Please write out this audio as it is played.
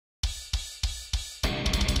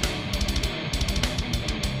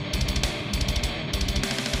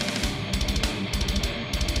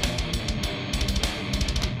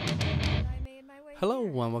Hello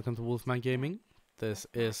and welcome to Wolfman Gaming. This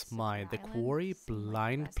is my The Quarry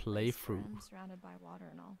blind playthrough. Surrounded by water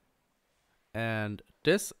and all. And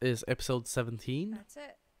this is episode 17. That's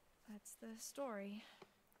it. That's the story.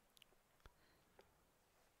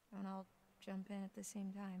 And I'll jump in at the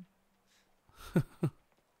same time.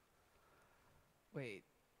 Wait,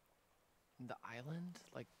 the island?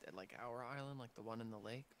 Like our island, like the one in the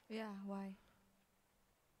lake? Yeah, why?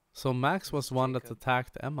 So Max was one that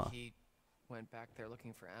attacked Emma. He went back there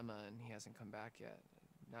looking for Emma and he hasn't come back yet.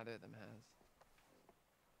 Neither of them has.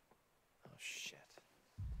 Oh shit.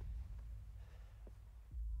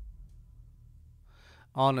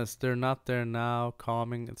 Honest, they're not there now,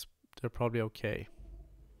 calming, they're probably okay.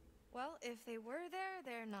 Well, if they were there,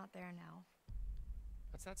 they're not there now.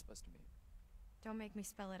 What's that supposed to mean? Don't make me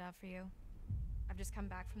spell it out for you. I've just come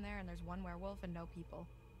back from there and there's one werewolf and no people.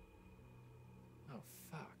 Oh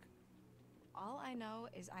fuck. All I know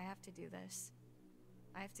is I have to do this.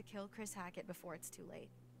 I have to kill Chris Hackett before it's too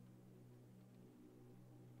late.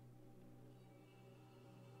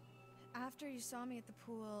 After you saw me at the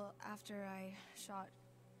pool, after I shot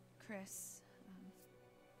Chris,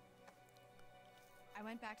 I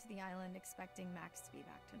went back to the island expecting Max to be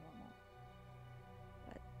back to normal.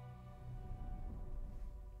 But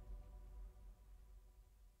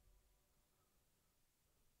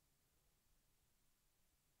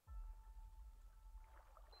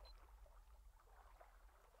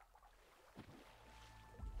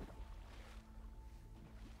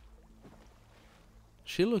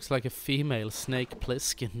She looks like a female Snake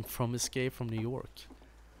Plissken from Escape from New York.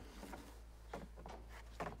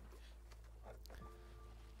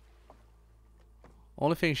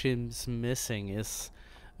 Only thing she's missing is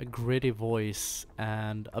a gritty voice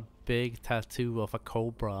and a big tattoo of a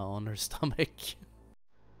cobra on her stomach.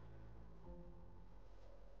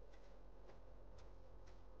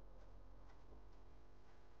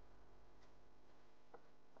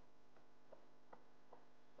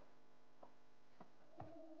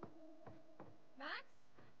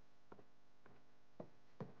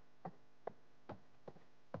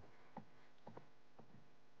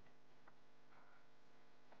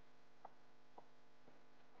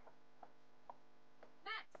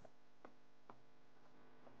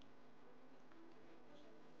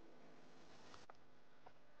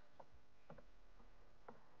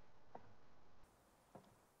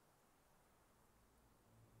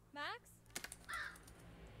 Max? Max?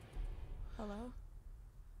 Hello?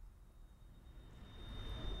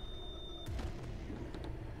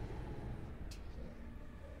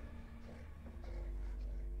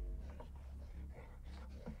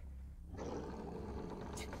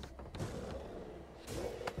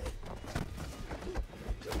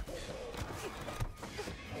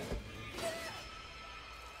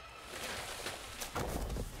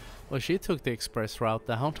 Well, she took the express route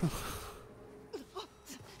down.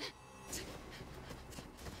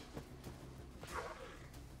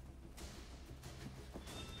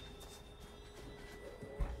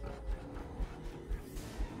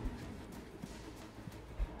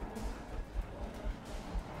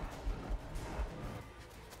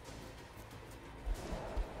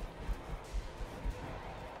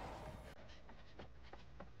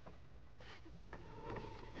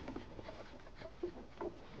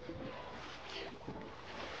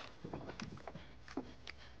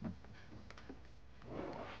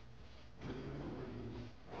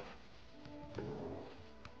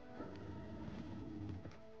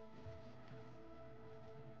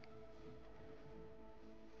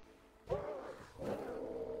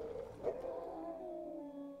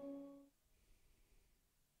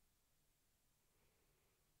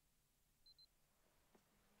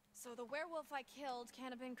 So the werewolf I killed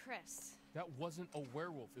can't have been Chris. That wasn't a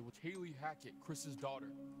werewolf. It was Haley Hackett, Chris's daughter.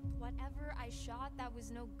 Whatever I shot, that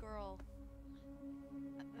was no girl.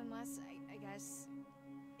 Unless, I guess,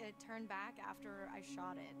 it turned back after I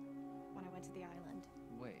shot it, when I went to the island.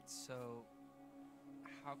 Wait, so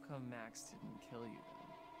how come Max didn't kill you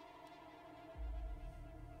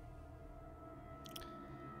then?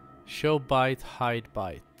 Show bite, hide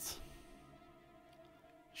bite.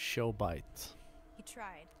 Show bite. He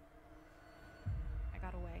tried. I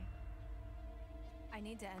got away. I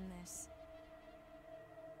need to end this.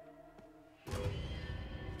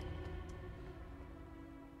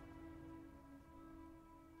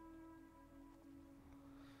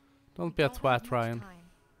 Don't be a Don't have twat, much Ryan. time.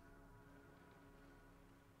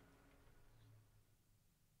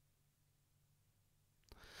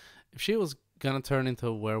 If she was gonna turn into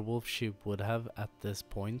a werewolf, she would have at this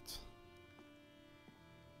point.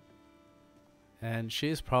 And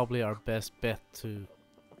she's probably our best bet to...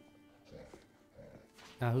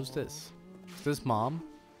 Now who's this? This mom?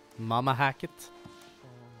 Mama Hackett?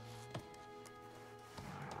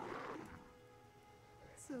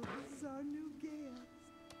 So this is our new guest.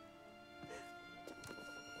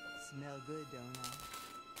 Smell good, don't I?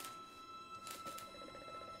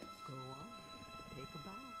 Go on, take a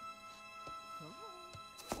bite. Come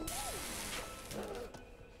on.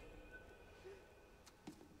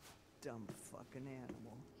 Dumb fucking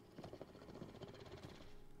animal.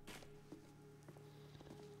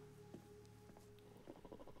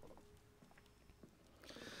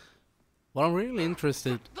 What I'm really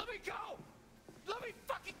interested Let me go! Let me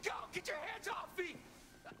fucking go! Get your hands off me!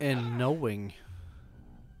 in knowing.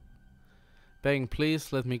 Begging,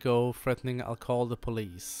 please let me go. Threatening, I'll call the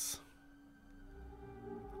police.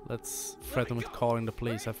 Let's threaten with calling the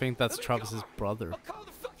police. I think that's Travis's brother. I'll call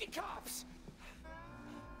the fucking cops!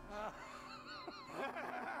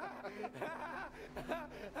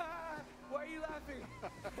 Why are you laughing?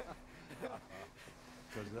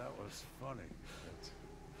 Because that was funny.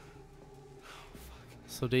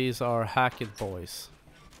 So these are Hackett boys.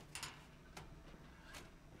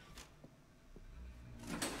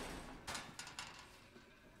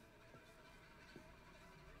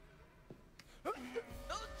 Oh,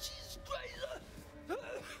 Jesus Christ!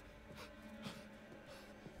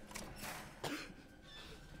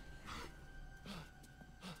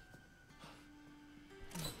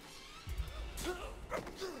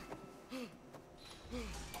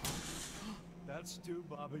 That's two,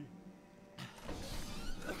 Bobby.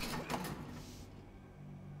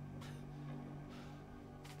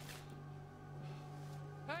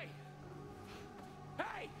 Hey!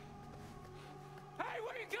 Hey! Hey,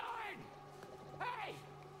 where you going? Hey!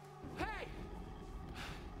 Hey!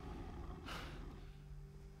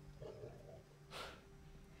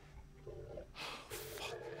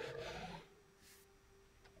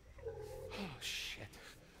 Oh, shit.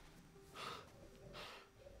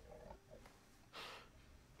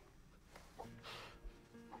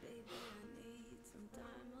 Baby, I need some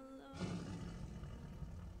time alone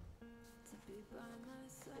to be by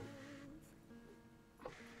myself.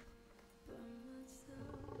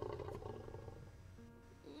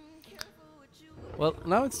 Careful what you Well,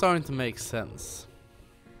 now it's starting to make sense.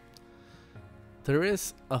 There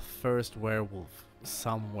is a first werewolf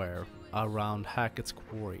somewhere around Hackett's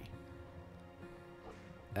Quarry.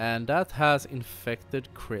 And that has infected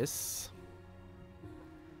Chris.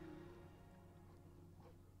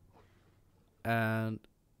 And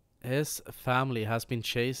his family has been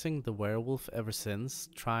chasing the werewolf ever since,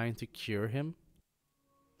 trying to cure him.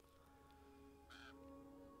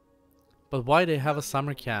 But why they have a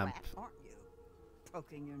summer camp? Aren't you?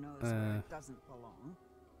 Poking your nose where it doesn't belong.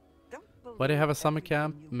 Don't Why they have a believe summer everything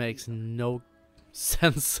camp you makes read. no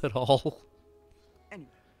sense at all. Anyway,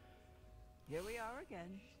 here we are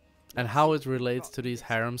again. And how it relates to these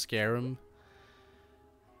harem scarum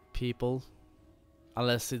people.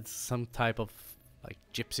 Unless it's some type of like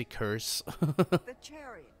gypsy curse. The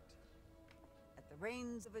chariot. At the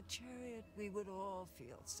reins of a chariot, we would all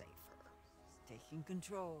feel safer. Taking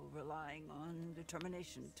control, relying on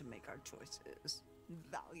determination to make our choices.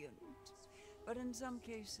 Valiant, but in some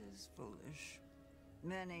cases foolish.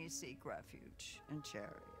 Many seek refuge in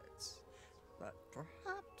chariots. But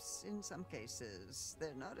perhaps in some cases,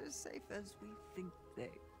 they're not as safe as we think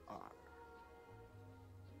they are.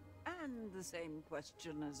 And the same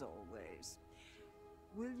question as always.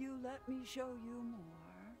 Will you let me show you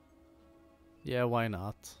more? Yeah, why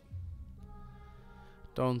not?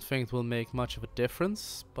 Don't think it will make much of a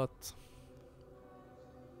difference, but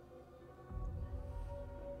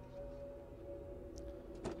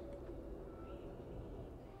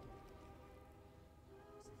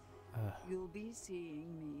You'll be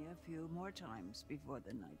seeing me a few more times before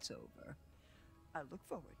the night's over. I look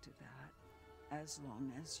forward to that, as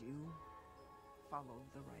long as you follow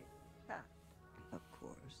the right path, of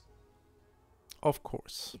course. of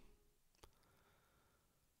course.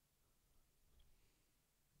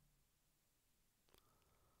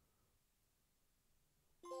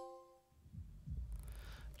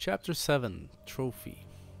 Chapter 7, Trophy.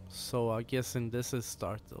 So I guess this is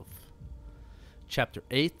start of Chapter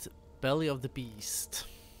 8, Belly of the Beast.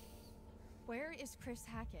 Where is Chris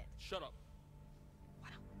Hackett? Shut up. Wow,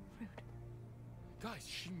 rude. Guys,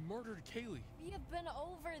 she murdered Kaylee. We have been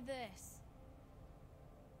over this.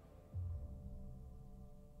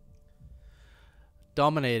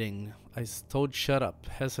 Dominating. Told shut up.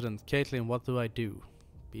 Hesitant. Caitlin, what do I do?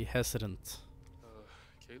 Be hesitant.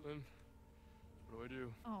 Caitlin? What do I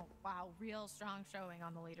do? Oh, wow, real strong showing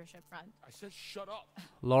on the leadership front. I said shut up.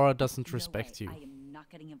 Laura doesn't No respect way. you. I am not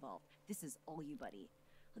getting involved. This is all you, buddy.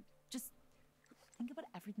 Just think about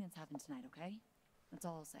everything that's happened tonight, okay? That's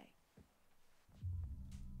all I'll say.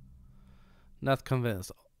 Not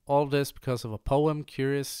convinced. All this because of a poem.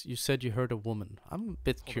 Curious, you said you heard a woman. I'm a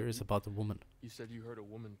bit Hold on, curious about the woman. You said you heard a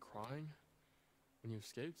woman crying when you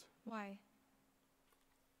escaped? Why?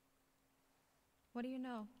 What do you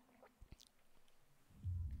know?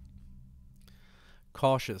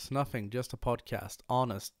 Cautious, nothing, just a podcast.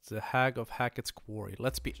 Honest, the hag of Hackett's Quarry.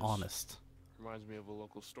 Let's be Just- honest. Reminds me of a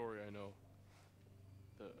local story I know.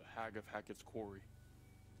 The hag of Hackett's Quarry.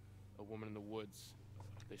 A woman in the woods.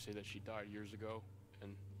 They say that she died years ago,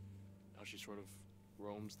 and now she sort of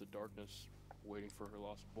roams the darkness, waiting for her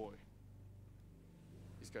lost boy.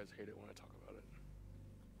 These guys hate it when I talk about it.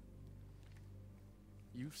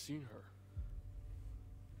 You've seen her.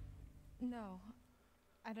 No,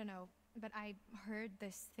 I don't know, but I heard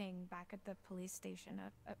this thing back at the police station,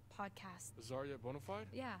 a podcast. Zarya Bonafide?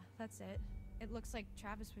 Yeah, that's it. It looks like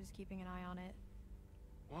Travis was keeping an eye on it.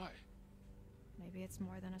 Why? Maybe it's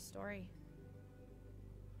more than a story.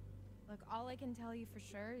 Look, all I can tell you for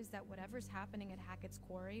sure is that whatever's happening at Hackett's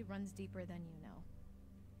Quarry runs deeper than you know.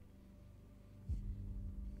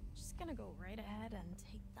 Just gonna go right ahead and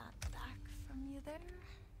take that back from you there.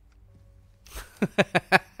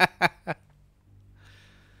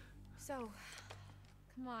 So,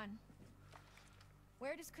 come on.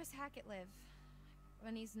 Where does Chris Hackett live?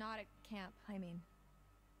 When he's not at camp, I mean.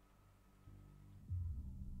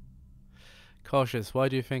 Cautious, why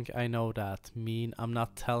do you think I know that? Mean I'm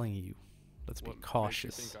not telling you. Let's be What makes you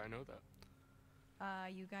cautious. think I know that?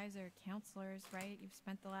 You guys are counselors, right? You've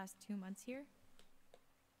spent the last 2 months here?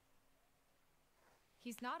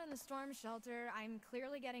 He's not in the storm shelter. I'm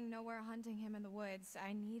clearly getting nowhere hunting him in the woods.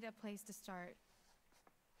 I need a place to start.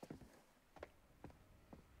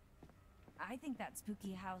 I think that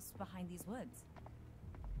spooky house behind these woods.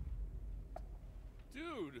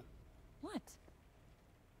 Dude! What?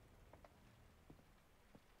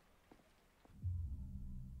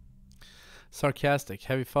 Sarcastic,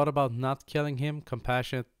 have you thought about not killing him?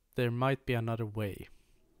 Compassionate, there might be another way.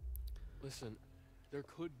 Listen, there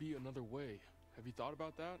could be another way. Have you thought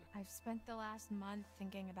about that? I've spent the last month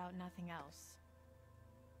thinking about nothing else.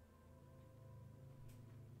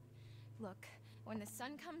 Look, when the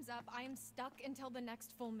sun comes up, I am stuck until the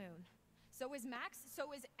next full moon. So is Max,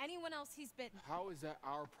 so is anyone else he's bitten. How is that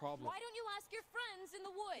our problem? Why don't you ask your friends in the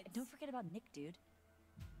woods? Don't forget about Nick, dude.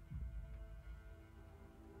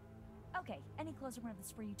 Okay, any closer one of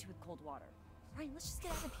this for you two with cold water. Alright, let's just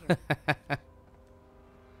get out of here.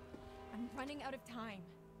 I'm running out of time.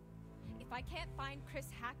 If I can't find Chris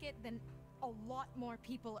Hackett, then a lot more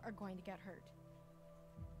people are going to get hurt.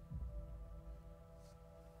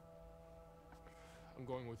 I'm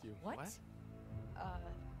going with you. What?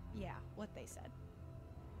 Yeah, what they said.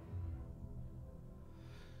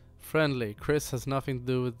 Friendly, Chris has nothing to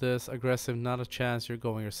do with this. Aggressive, not a chance, you're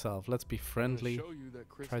going yourself. Let's be I'm gonna friendly. show you that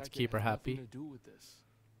Chris Try to Hackett keep her has nothing happy. to do with this.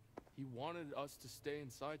 He wanted us to stay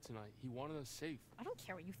inside tonight. He wanted us safe. I don't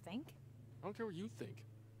care what you think. I don't care what you think.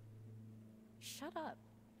 Shut up.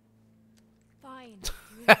 Fine. Do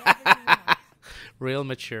whatever you want. Real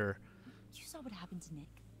mature. You saw what happened to Nick.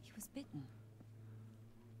 He was bitten.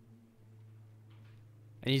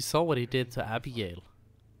 And you saw what he did to Abigail.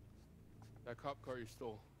 That cop car you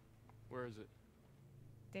stole. Where is it?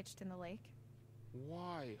 Ditched in the lake.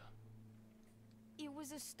 Why? It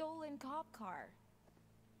was a stolen cop car.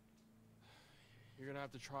 You're gonna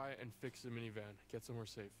have to try and fix the minivan. Get somewhere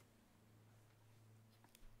safe.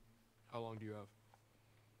 How long do you have?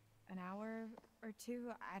 An hour or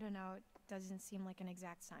two? I don't know. It doesn't seem like an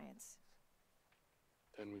exact science.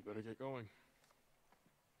 Then we better get going.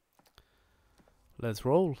 Let's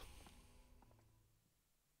roll.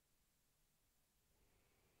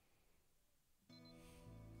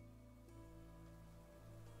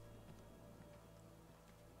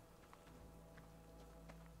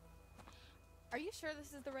 Are you sure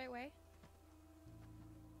this is the right way?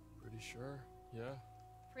 Pretty sure? Yeah?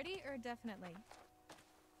 Pretty or definitely?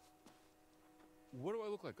 What do I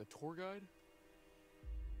look like? A tour guide?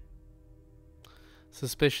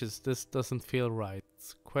 Suspicious, this doesn't feel right.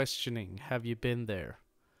 Questioning, have you been there?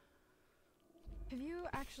 Have you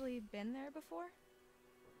actually been there before?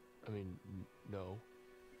 I mean, no.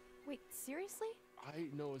 Wait, seriously? I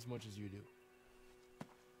know as much as you do.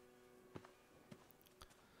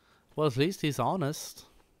 Well, at least he's honest.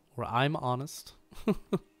 Or I'm honest.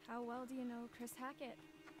 How well do you know Chris Hackett?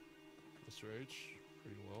 Mr. H,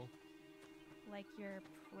 pretty well. Like you're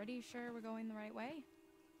pretty sure we're going the right way?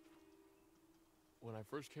 When I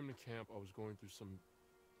first came to camp, I was going through some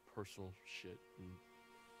personal shit, and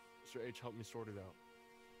Mr. H helped me sort it out.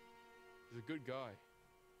 He's a good guy.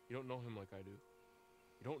 You don't know him like I do.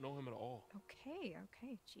 You don't know him at all. Okay,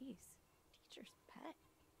 okay, jeez. Teacher's pet.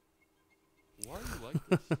 Why are you like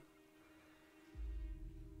this?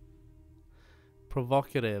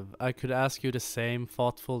 Provocative. I could ask you the same.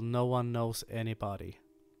 Thoughtful. No one knows anybody.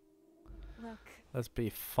 Look, Let's be I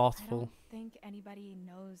thoughtful. don't think anybody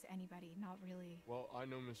knows anybody, not really. Well, I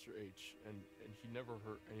know Mr. H, and he never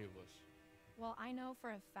hurt any of us. Well, I know for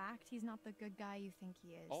a fact he's not the good guy you think he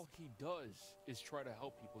is. All he does is try to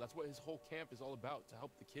help people. That's what his whole camp is all about, to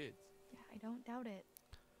help the kids. Yeah, I don't doubt it.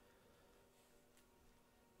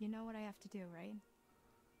 You know what I have to do, right?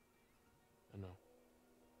 I know.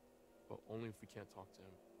 But only if we can't talk to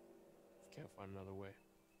him. If we can't find another way.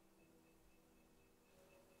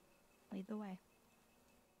 Lead the way.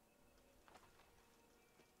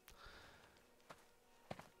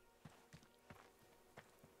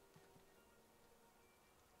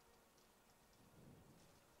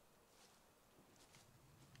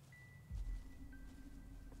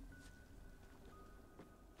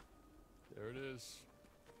 There it is.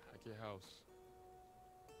 Hackett House.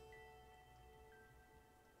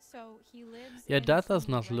 So he lives Yeah, in that does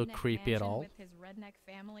some not look redneck creepy at mansion all. with his redneck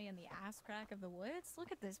family in the ass crack of the woods.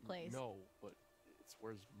 Look at this place. No, but it's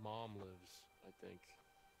where his mom lives, I think.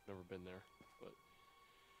 Never been there, but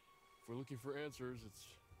if we're looking for answers, it's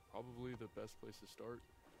probably the best place to start.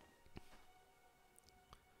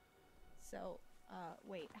 So,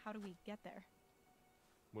 wait, how do we get there?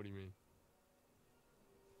 What do you mean?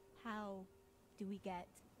 How do we get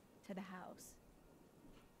to the house?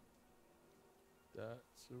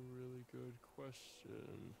 That's a really good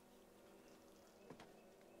question.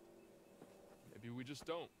 Maybe we just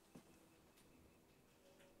don't.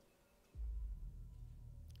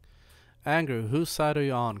 Anger, whose side are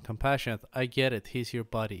you on? Compassionate. I get it. He's your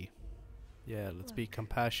buddy. Yeah, let's be Look,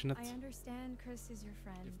 compassionate. I understand Chris is your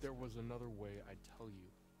friend. If there was another way, I'd tell you.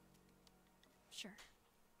 Sure.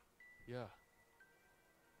 Yeah.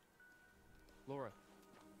 Laura,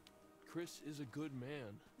 Chris is a good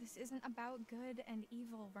man. This isn't about good and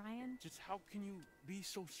evil, Ryan. Just how can you be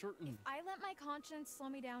so certain? If I let my conscience slow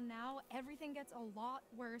me down now, everything gets a lot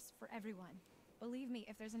worse for everyone. Believe me,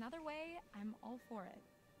 if there's another way, I'm all for it.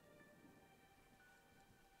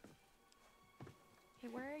 Hey,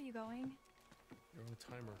 where are you going? You're on a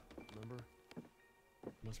timer, remember?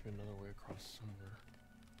 Must be another way across somewhere.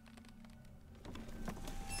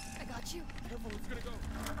 I got you. Careful, it's gonna go.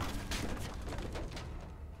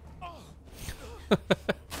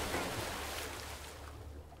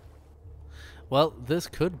 Well, this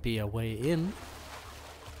could be a way in,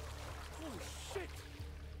 Holy shit!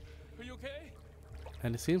 Are you okay?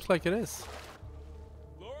 and it seems like it is.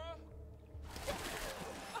 Laura?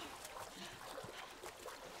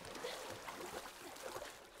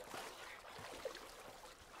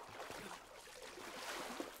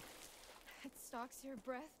 It stalks your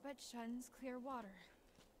breath but shuns clear water.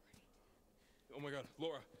 Oh my god,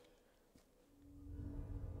 Laura.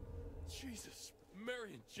 Jesus,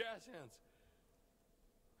 Marion, jazz hands.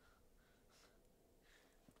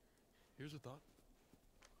 Here's a thought.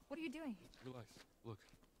 What are you doing? Relax. Look.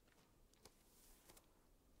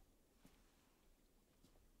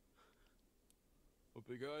 What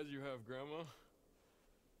big eyes you have, Grandma.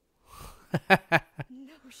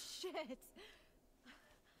 No shit.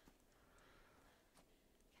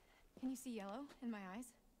 Can you see yellow in my eyes?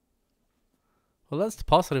 Well, that's the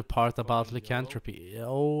positive part about Fucking yellow. lycanthropy.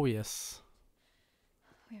 Oh, yes.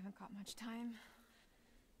 We haven't got much time.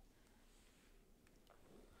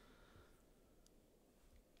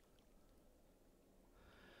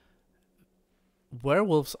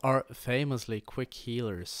 Werewolves are famously quick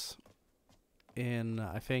healers in,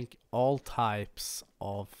 I think, all types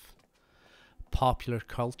of popular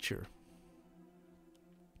culture.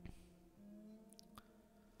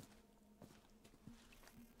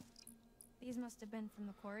 These must have been from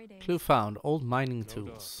the quarry days. Clue found. Old mining No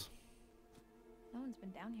tools. No one's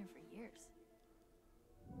been down here for years.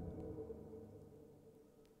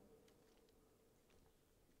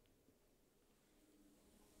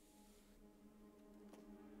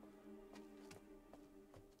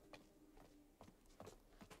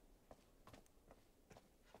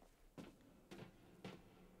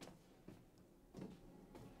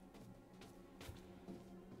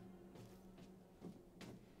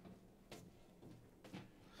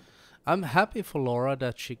 I'm happy for Laura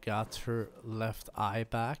that she got her left eye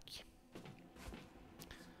back.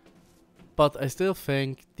 But I still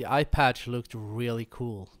think the eye patch looked really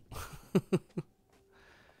cool.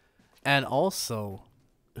 And also,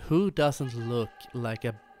 who doesn't look like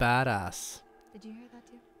a badass Did you hear that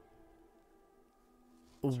too?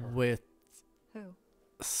 It's her. with Who?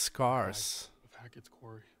 scars? Of Hackett's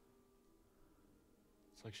Quarry.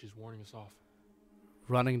 It's like she's warning us off.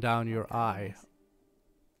 Running down your eye.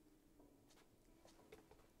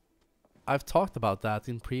 I've talked about that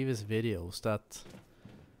in previous videos, that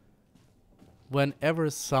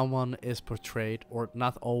whenever someone is portrayed, or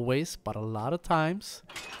not always, but a lot of times,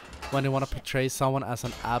 when they want to portray someone as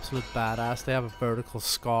an absolute badass, they have a vertical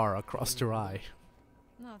scar across their eye.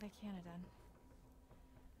 No, they can't have done.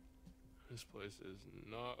 This place is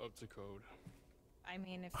not up to code. I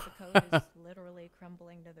mean, if the code is literally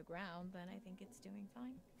crumbling to the ground, then I think it's doing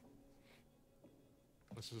fine.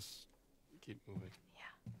 Let's just keep moving.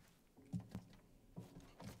 Yeah.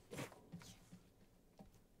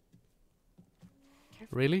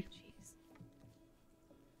 Careful. Really? Jeez.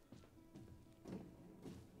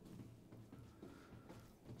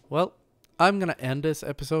 Well, I'm gonna end this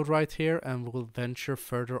episode right here, and we'll venture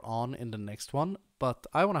further on in the next one. But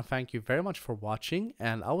I want to thank you very much for watching,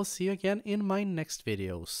 and I will see you again in my next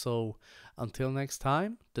video. So until next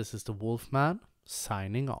time, this is the Wolfman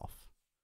signing off.